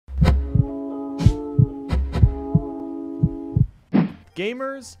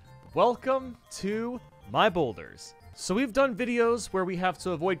gamers, welcome to my boulders. So we've done videos where we have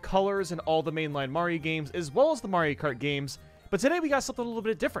to avoid colors in all the mainline Mario games as well as the Mario Kart games, but today we got something a little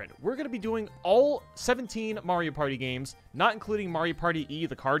bit different. We're going to be doing all 17 Mario Party games, not including Mario Party E,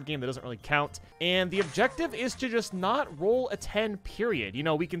 the card game that doesn't really count, and the objective is to just not roll a 10, period. You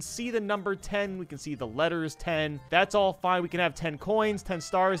know, we can see the number 10, we can see the letters 10, that's all fine. We can have 10 coins, 10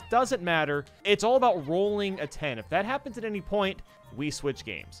 stars, doesn't matter. It's all about rolling a 10. If that happens at any point, we switch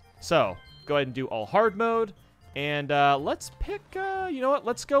games. So, go ahead and do all hard mode, and let's pick, you know what,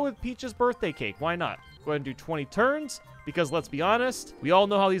 let's go with Peach's birthday cake. Why not? Go ahead and do 20 turns. Because let's be honest, we all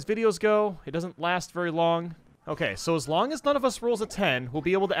know how these videos go. It doesn't last very long. Okay, so as long as none of us rolls a 10, we'll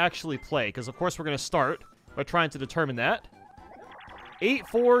be able to actually play. Because, of course, we're going to start by trying to determine that. 8,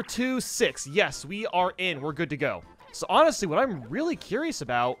 4, 2, 6. Yes, we are in. We're good to go. So, honestly, what I'm really curious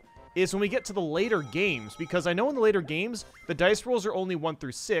about is when we get to the later games. Because I know in the later games, the dice rolls are only 1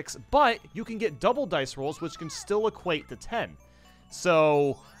 through 6. But you can get double dice rolls, which can still equate to 10.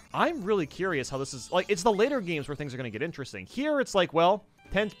 So I'm really curious how this is, like, it's the later games where things are going to get interesting. Here, it's like, well,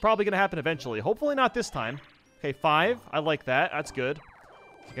 10's probably going to happen eventually. Hopefully not this time. Okay, 5. I like that. That's good.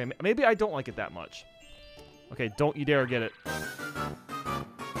 Okay, maybe I don't like it that much. Okay, don't you dare get it.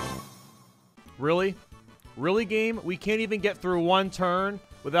 Really? Really, game? We can't even get through one turn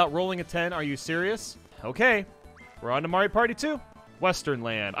without rolling a 10? Are you serious? Okay, we're on to Mario Party 2. Western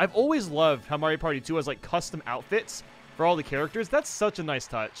Land. I've always loved how Mario Party 2 has, like, custom outfits for all the characters. That's such a nice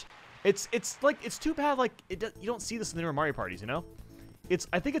touch. It's like, it's too bad, like, you don't see this in the newer Mario Parties, you know?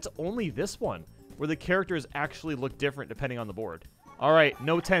 I think it's only this one where the characters actually look different depending on the board. All right,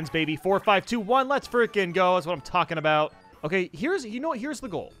 no 10s, baby. 4, 5, 2, 1. Let's freaking go. That's what I'm talking about. Okay, here's the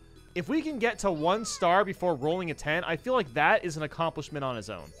goal. If we can get to 1 star before rolling a 10, I feel like that is an accomplishment on its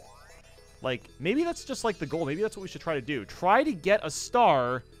own. Like, maybe that's just like the goal. Maybe that's what we should try to do. Try to get a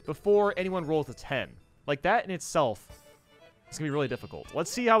star before anyone rolls a 10. Like, that in itself, it's going to be really difficult.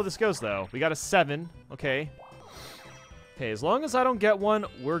 Let's see how this goes, though. We got a 7. Okay. Okay, as long as I don't get one,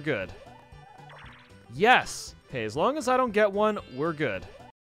 we're good. Yes. Okay, as long as I don't get one, we're good.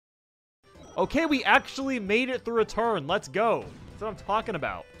 Okay, we actually made it through a turn. Let's go. That's what I'm talking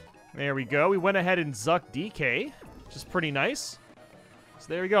about. There we go. We went ahead and zucked DK, which is pretty nice. So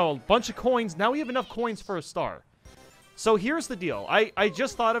there we go. A bunch of coins. Now we have enough coins for a star. So here's the deal. I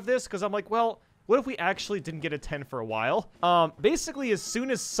just thought of this because I'm like, well, what if we actually didn't get a 10 for a while? Basically, as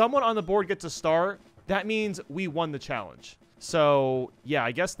soon as someone on the board gets a star, that means we won the challenge. So, yeah,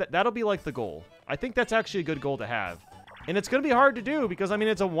 I guess that'll be like the goal. I think that's actually a good goal to have. And it's going to be hard to do because, I mean,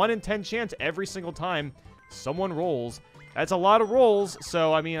 it's a 1 in 10 chance every single time someone rolls. That's a lot of rolls.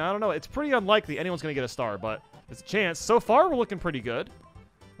 So, I mean, I don't know. It's pretty unlikely anyone's going to get a star, but it's a chance. So far, we're looking pretty good.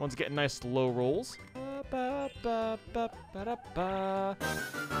 One's getting nice low rolls. I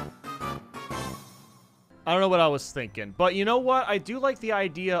don't know what I was thinking, but you know what? I do like the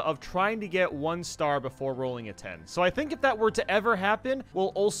idea of trying to get 1 star before rolling a 10. So I think if that were to ever happen, we'll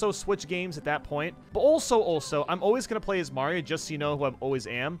also switch games at that point. But also, I'm always going to play as Mario, just so you know who I always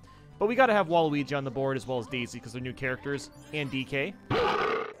am. But we got to have Waluigi on the board as well as Daisy because they're new characters, and DK.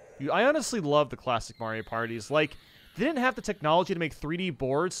 I honestly love the classic Mario parties. Like, they didn't have the technology to make 3D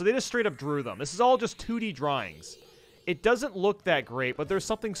boards, so they just straight up drew them. This is all just 2D drawings. It doesn't look that great, but there's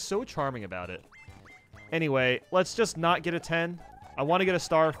something so charming about it. Anyway, let's just not get a 10. I want to get a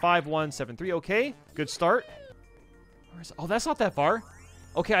star. 5, 1, 7, 3. Okay, good start. Oh, that's not that far.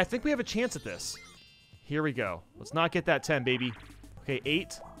 Okay, I think we have a chance at this. Here we go. Let's not get that 10, baby. Okay,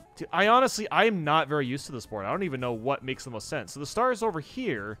 8. Dude, I am not very used to this board. I don't even know what makes the most sense. So the star is over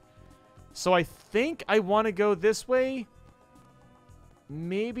here. So I think I want to go this way.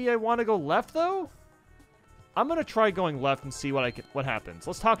 Maybe I want to go left, though? I'm going to try going left and see what happens.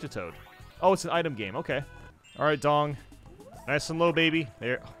 Let's talk to Toad. Oh, it's an item game. Okay. All right, Dong. Nice and low, baby.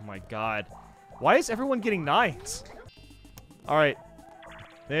 There. Oh, my God. Why is everyone getting 9s? All right.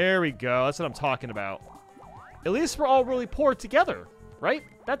 There we go. That's what I'm talking about. At least we're all really poor together, right?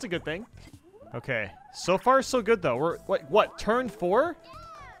 That's a good thing. Okay. So far, so good, though. We're, what, turn 4?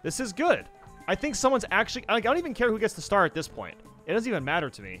 This is good. I think someone's actually... I don't even care who gets the star at this point. It doesn't even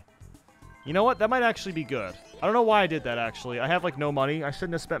matter to me. You know what? That might actually be good. I don't know why I did that, actually. I have, like, no money. I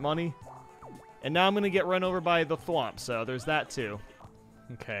shouldn't have spent money. And now I'm going to get run over by the thwomp, so there's that too.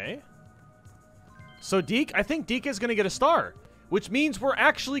 Okay. So Deke, I think Deke is going to get a star, which means we're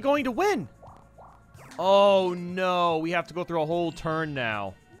actually going to win. Oh no, we have to go through a whole turn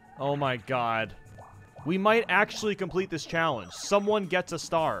now. Oh my God. We might actually complete this challenge. Someone gets a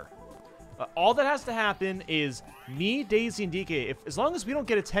star. All that has to happen is me, Daisy, and DK. As long as we don't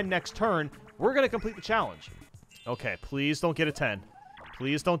get a 10 next turn, we're going to complete the challenge. Okay, please don't get a 10.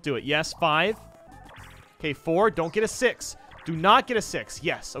 Please don't do it. Yes, 5. Okay, 4. Don't get a 6. Do not get a 6.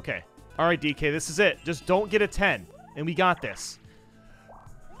 Yes, okay. All right, DK, this is it. Just don't get a 10, and we got this.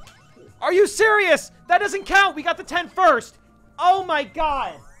 Are you serious? That doesn't count. We got the 10 first. Oh, my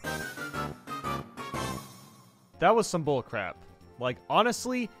God. That was some bullcrap. Like,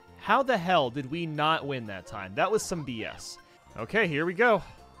 honestly, how the hell did we not win that time? That was some BS. Okay, here we go.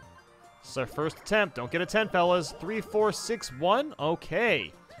 This is our first attempt. Don't get a 10, fellas. 3, 4, 6, 1.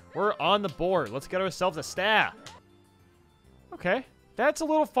 Okay. We're on the board. Let's get ourselves a star. Okay. That's a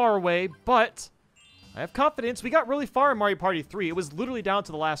little far away, but I have confidence. We got really far in Mario Party 3. It was literally down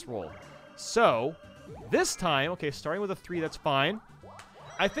to the last roll. So, this time, okay, starting with a 3, that's fine.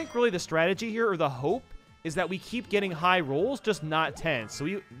 I think really the strategy here, or the hope, is that we keep getting high rolls, just not 10. So,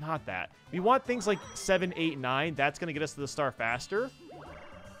 not that. We want things like 7, 8, 9. That's going to get us to the star faster.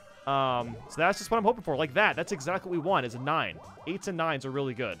 So that's just what I'm hoping for. Like that. That's exactly what we want, is a 9. 8s and 9s are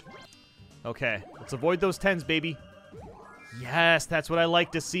really good. Okay, let's avoid those 10s, baby. Yes, that's what I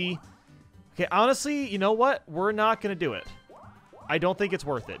like to see. Okay, honestly, you know what? We're not going to do it. I don't think it's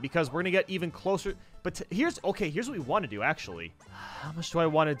worth it because we're going to get even closer. But here's what we want to do, actually. How much do I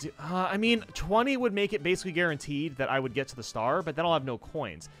want to do? I mean, 20 would make it basically guaranteed that I would get to the star, but then I'll have no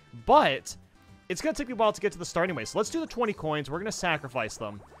coins. But it's going to take me a while to get to the star anyway. So let's do the 20 coins. We're going to sacrifice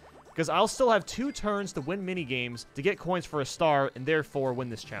them because I'll still have 2 turns to win mini games to get coins for a star and therefore win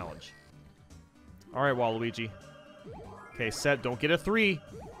this challenge. All right, Waluigi. Okay, set. Don't get a 3.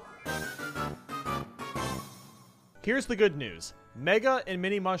 Here's the good news. Mega and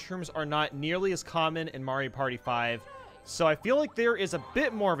mini mushrooms are not nearly as common in Mario Party 5, so I feel like there is a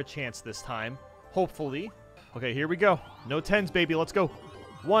bit more of a chance this time, hopefully. Okay, here we go. No 10s, baby. Let's go.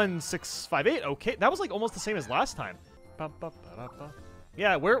 1, 6, 5, 8. Okay, that was like almost the same as last time.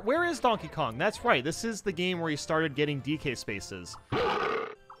 Yeah, where is Donkey Kong? That's right. This is the game where he started getting DK spaces. All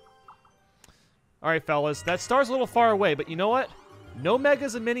right, fellas. That star's a little far away, but you know what? No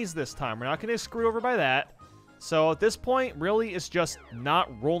megas and minis this time. We're not going to get screwed over by that. So at this point, really, it's just not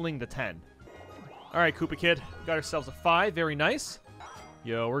rolling the 10. All right, Koopa Kid. Got ourselves a 5. Very nice.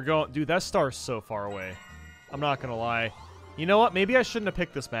 Yo, we're going... Dude, that star's so far away. I'm not going to lie. You know what? Maybe I shouldn't have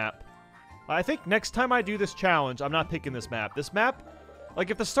picked this map. I think next time I do this challenge, I'm not picking this map. This map, like,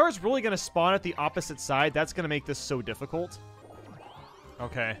 if the star's really going to spawn at the opposite side, that's going to make this so difficult.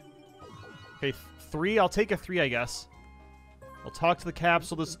 Okay. Okay, 3. I'll take a 3, I guess. I'll talk to the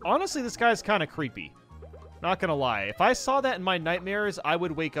capsule. Honestly, this guy's kind of creepy. Not gonna lie. If I saw that in my nightmares, I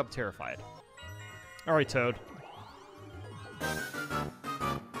would wake up terrified. Alright, Toad.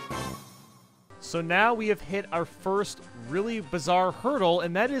 So now we have hit our first really bizarre hurdle,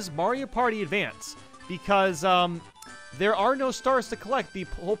 and that is Mario Party Advance. Because, there are no stars to collect. The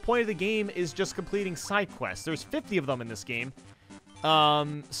whole point of the game is just completing side quests. There's 50 of them in this game.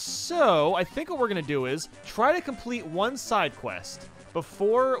 So I think what we're gonna do is try to complete one side quest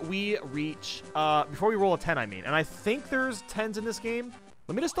before we reach, before we roll a 10, I mean. And I think there's 10s in this game.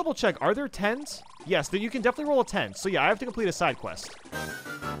 Let me just double check. Are there 10s? Yes, then you can definitely roll a 10. So yeah, I have to complete a side quest.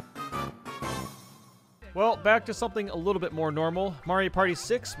 Well, back to something a little bit more normal. Mario Party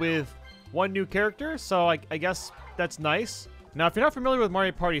 6 with 1 new character, so I guess that's nice. Now, if you're not familiar with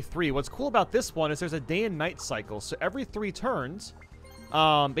Mario Party 3, what's cool about this one is there's a day and night cycle. So every 3 turns,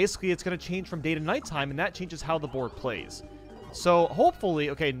 basically it's going to change from day to night time, and that changes how the board plays. So hopefully,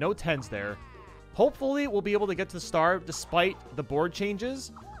 okay, no 10s there. Hopefully we'll be able to get to the star despite the board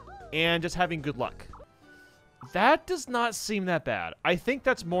changes and just having good luck. That does not seem that bad. I think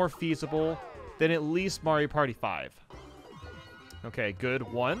that's more feasible than at least Mario Party 5. Okay, good.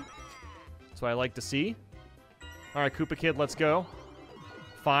 1. That's what I like to see. All right, Koopa Kid, let's go.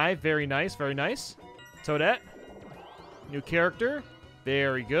 5, very nice, very nice. Toadette, new character,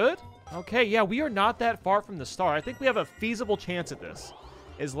 very good. Okay, yeah, we are not that far from the star. I think we have a feasible chance at this.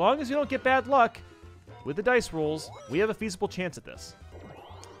 As long as you don't get bad luck with the dice rolls, we have a feasible chance at this.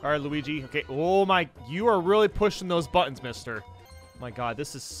 All right, Luigi. Okay, oh my, you are really pushing those buttons, mister. My God,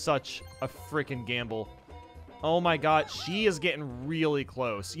 this is such a freaking gamble. Oh my God, she is getting really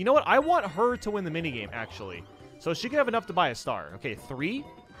close. You know what? I want her to win the minigame, actually. So she can have enough to buy a star. Okay, 3.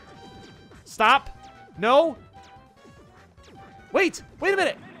 Stop. No. Wait a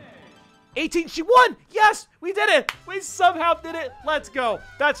minute. 18, she won! Yes, we did it! We somehow did it! Let's go!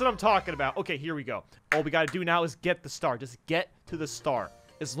 That's what I'm talking about. Okay, here we go. All we gotta do now is get the star. Just get to the star.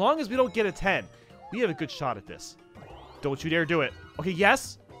 As long as we don't get a 10, we have a good shot at this. Don't you dare do it. Okay,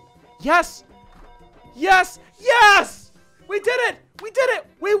 yes! Yes! Yes! Yes! We did it! We did it!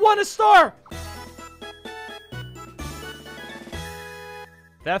 We won a star!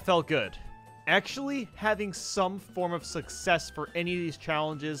 That felt good. Actually having some form of success for any of these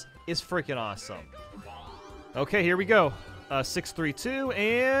challenges is freaking awesome. Okay, here we go. 632,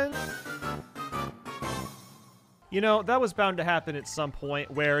 and... You know, that was bound to happen at some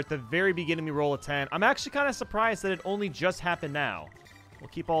point, where at the very beginning we roll a 10. I'm actually kind of surprised that it only just happened now. We'll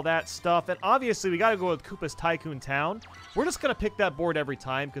keep all that stuff, and obviously we gotta go with Koopa's Tycoon Town. We're just gonna pick that board every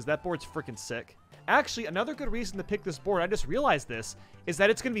time, because that board's freaking sick. Actually, another good reason to pick this board, I just realized this, is that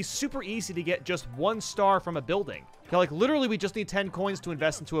it's gonna be super easy to get just 1 star from a building. Okay, like, literally, we just need 10 coins to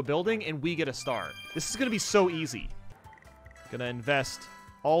invest into a building, and we get a star. This is gonna be so easy. Gonna invest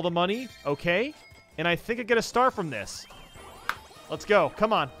all the money, okay. And I think I get a star from this. Let's go.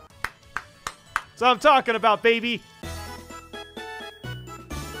 Come on. That's what I'm talking about, baby.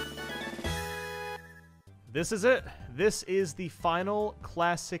 This is it. This is the final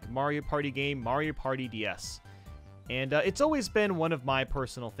classic Mario Party game, Mario Party DS. And it's always been one of my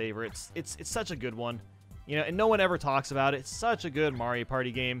personal favorites. It's such a good one. You know, and no one ever talks about it. It's such a good Mario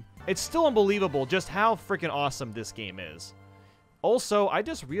Party game. It's still unbelievable just how freaking awesome this game is. Also, I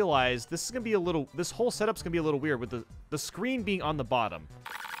just realized this whole setup's gonna be a little weird with the screen being on the bottom.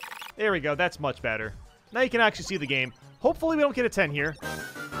 There we go, that's much better. Now you can actually see the game. Hopefully we don't get a 10 here.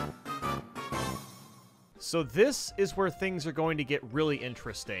 So this is where things are going to get really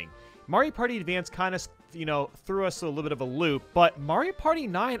interesting. Mario Party Advance kind of, you know, threw us a little bit of a loop, but Mario Party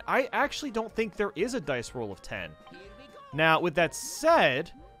 9, I actually don't think there is a dice roll of 10. Now, with that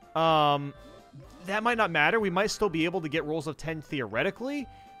said, that might not matter. We might still be able to get rolls of 10 theoretically.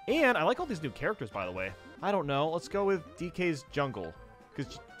 And I like all these new characters, by the way. I don't know. Let's go with DK's Jungle,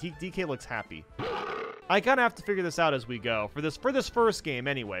 because DK looks happy. I kind of have to figure this out as we go for this first game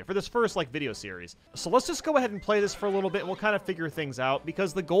anyway, for this first like video series. So let's just go ahead and play this for a little bit, and we'll kind of figure things out,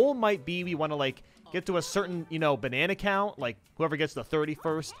 because the goal might be we want to like get to a certain, you know, banana count, like whoever gets the 30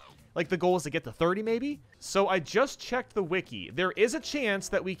 first. Like, the goal is to get to 30, maybe? So I just checked the wiki. There is a chance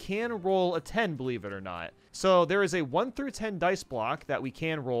that we can roll a 10, believe it or not. So there is a 1 through 10 dice block that we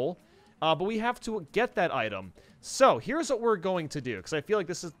can roll, but we have to get that item. So here's what we're going to do, because I feel like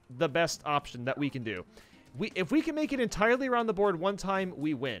this is the best option that we can do. If we can make it entirely around the board one time,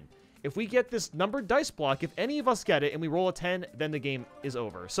 we win. If we get this numbered dice block, if any of us get it and we roll a 10, then the game is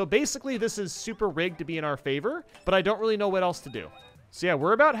over. So basically, this is super rigged to be in our favor, but I don't really know what else to do. So yeah,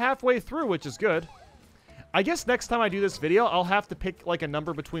 we're about halfway through, which is good. I guess next time I do this video, I'll have to pick like a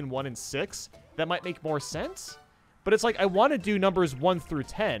number between 1 and 6. That might make more sense. But it's like, I want to do numbers 1 through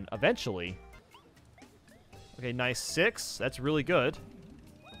 10 eventually. Okay, nice 6. That's really good.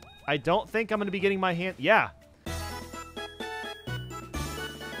 I don't think I'm going to be getting my hand... Yeah.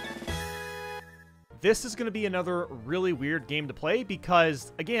 This is going to be another really weird game to play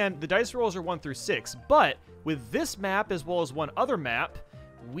because, again, the dice rolls are 1 through 6. But with this map, as well as one other map,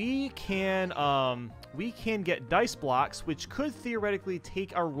 we can get dice blocks, which could theoretically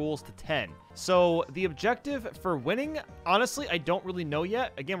take our rolls to 10. So the objective for winning, honestly, I don't really know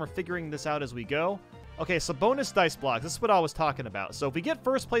yet. Again, we're figuring this out as we go. Okay, so bonus dice blocks. This is what I was talking about. So if we get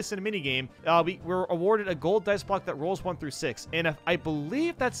first place in a minigame, we're awarded a gold dice block that rolls 1 through 6. And I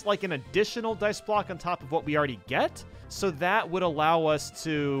believe that's like an additional dice block on top of what we already get. So that would allow us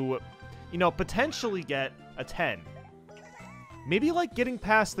to, you know, potentially get a 10. Maybe like getting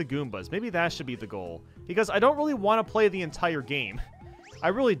past the Goombas. Maybe that should be the goal. Because I don't really want to play the entire game. I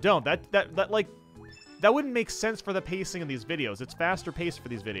really don't. That wouldn't make sense for the pacing of these videos. It's faster paced for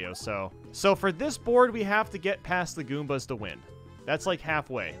these videos, so for this board, we have to get past the Goombas to win. That's like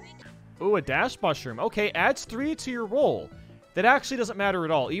halfway. Ooh, a dash mushroom. Okay, adds 3 to your roll. That actually doesn't matter at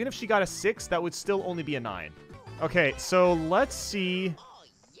all. Even if she got a 6, that would still only be a 9. Okay, so let's see.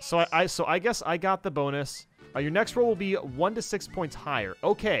 So I guess I got the bonus. Your next roll will be 1 to 6 points higher.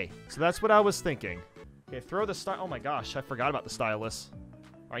 Okay, so that's what I was thinking. Okay, throw the style. Oh my gosh, I forgot about the stylus.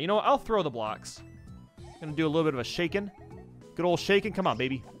 All right, you know what? I'll throw the blocks. Gonna do a little bit of a shaking. Good old shaking. Come on,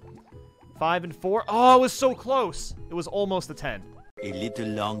 baby. 5 and 4. Oh, it was so close. It was almost a 10. A little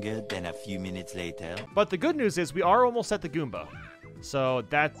longer than a few minutes later. But the good news is we are almost at the Goomba. So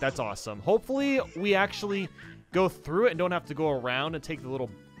that's awesome. Hopefully we actually go through it and don't have to go around and take the little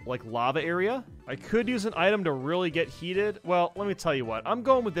like lava area. I could use an item to really get heated. Well, let me tell you what. I'm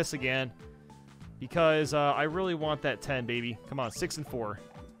going with this again because I really want that 10, baby. Come on, 6 and 4.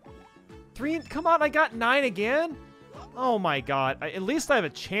 3, come on, I got 9 again? Oh my god. At least I have a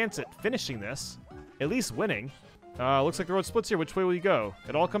chance at finishing this. At least winning. Looks like the road splits here. Which way will you go?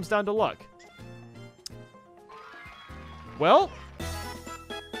 It all comes down to luck. Well.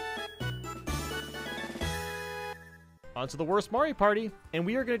 On to the worst Mario Party. And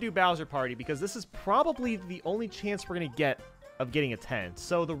we are going to do Bowser Party because this is probably the only chance we're going to get of getting a 10.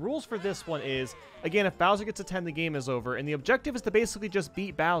 So the rules for this one is, again, if Bowser gets a 10, the game is over. And the objective is to basically just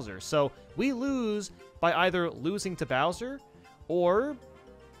beat Bowser. So we lose by either losing to Bowser or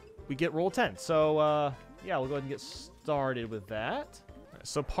we get roll 10. So, yeah, we'll go ahead and get started with that.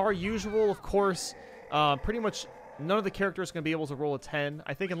 So par usual, of course, pretty much none of the characters are going to be able to roll a 10.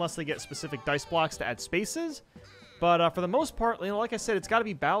 I think unless they get specific dice blocks to add spaces. But for the most part, you know, like I said, it's got to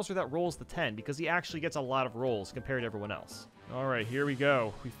be Bowser that rolls the 10 because he actually gets a lot of rolls compared to everyone else. All right, here we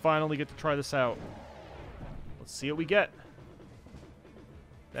go. We finally get to try this out. Let's see what we get.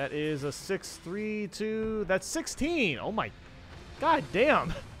 That is a 6, 3, 2. That's 16. Oh, my God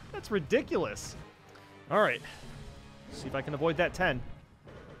damn. That's ridiculous. All right. See if I can avoid that 10.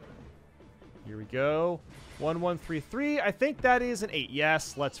 Here we go. 1, 1, 3, 3. I think that is an 8.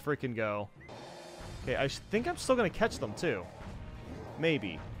 Yes, let's freaking go. Okay, I think I'm still going to catch them, too.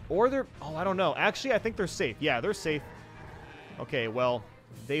 Maybe. Or they're... Oh, I don't know. Actually, I think they're safe. Yeah, they're safe. Okay, well,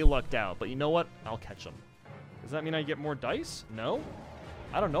 they lucked out. But you know what? I'll catch them. Does that mean I get more dice? No?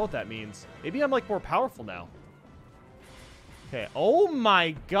 I don't know what that means. Maybe I'm, like, more powerful now. Okay. Oh,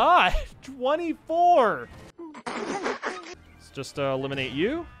 my God. 24. Let's just eliminate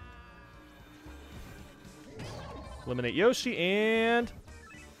you. Eliminate Yoshi, and...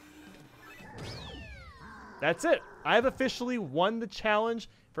 That's it. I have officially won the challenge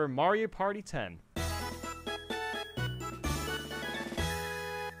for Mario Party 10.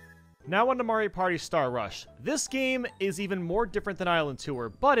 Now on to Mario Party Star Rush. This game is even more different than Island Tour,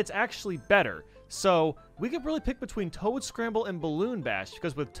 but it's actually better. So we could really pick between Toad Scramble and Balloon Bash,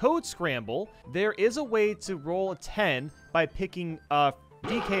 because with Toad Scramble, there is a way to roll a 10 by picking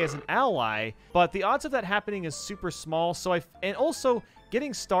DK as an ally, but the odds of that happening is super small. And also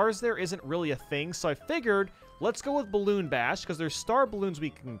getting stars there isn't really a thing, so I figured let's go with Balloon Bash because there's star balloons we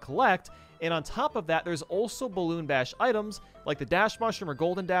can collect, and on top of that there's also Balloon Bash items like the Dash Mushroom or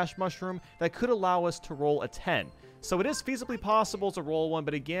Golden Dash Mushroom that could allow us to roll a 10. So it is feasibly possible to roll one,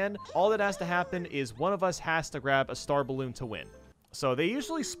 but again, all that has to happen is one of us has to grab a star balloon to win. So they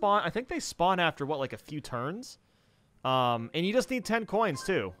usually spawn, I think they spawn after, what, like a few turns? And you just need 10 coins,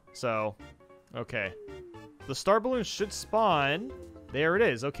 too. So, okay. The star balloon should spawn. There it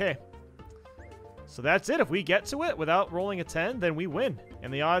is. Okay. So that's it. If we get to it without rolling a 10, then we win.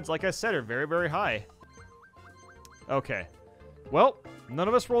 And the odds, like I said, are very, very high. Okay. Well, none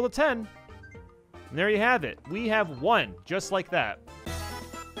of us rolled a 10. And there you have it. We have won, just like that.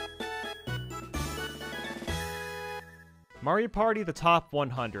 Mario Party, the top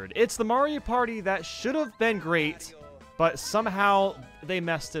 100. It's the Mario Party that should have been great, but somehow they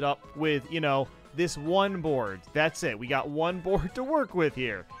messed it up with, you know, this one board. That's it. We got one board to work with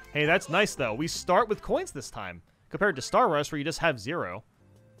here. Hey, that's nice, though. We start with coins this time, compared to Star Rush, where you just have 0.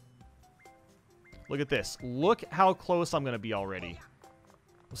 Look at this. Look how close I'm going to be already.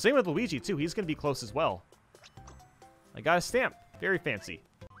 Well, same with Luigi, too. He's going to be close as well. I got a stamp. Very fancy.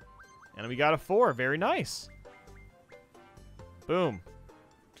 And we got a 4. Very nice. Boom.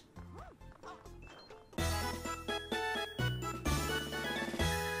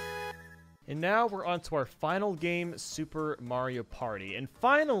 And now we're on to our final game, Super Mario Party. And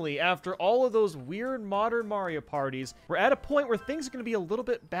finally, after all of those weird modern Mario parties, we're at a point where things are going to be a little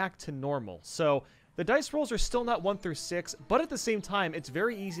bit back to normal. So the dice rolls are still not 1 through 6, but at the same time, it's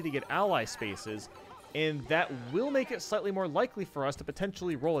very easy to get ally spaces, and that will make it slightly more likely for us to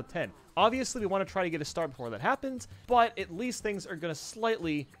potentially roll a 10. Obviously, we want to try to get a star before that happens, but at least things are going to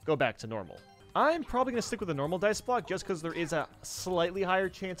slightly go back to normal. I'm probably going to stick with the normal dice block just because there is a slightly higher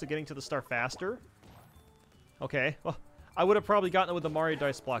chance of getting to the star faster. Okay, well, I would have probably gotten it with the Mario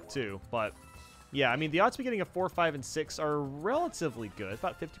dice block too, but yeah, I mean, the odds of getting a 4, 5, and 6 are relatively good,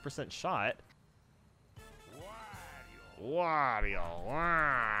 about 50% shot. Wario.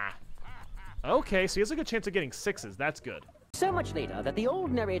 Okay, so he has a good chance of getting 6s. That's good. So much later that the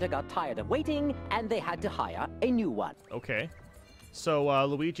old narrator got tired of waiting, and they had to hire a new one. Okay. So,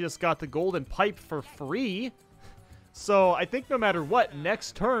 Luigi just got the golden pipe for free. So, I think no matter what,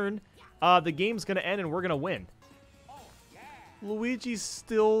 next turn, the game's going to end and we're going to win. Luigi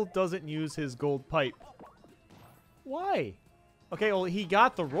still doesn't use his gold pipe. Why? Okay, well, he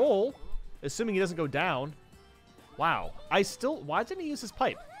got the roll, assuming he doesn't go down. Wow. Why didn't he use his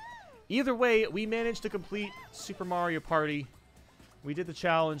pipe? Either way, we managed to complete Super Mario Party. We did the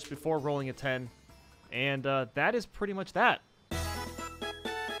challenge before rolling a 10. And that is pretty much that.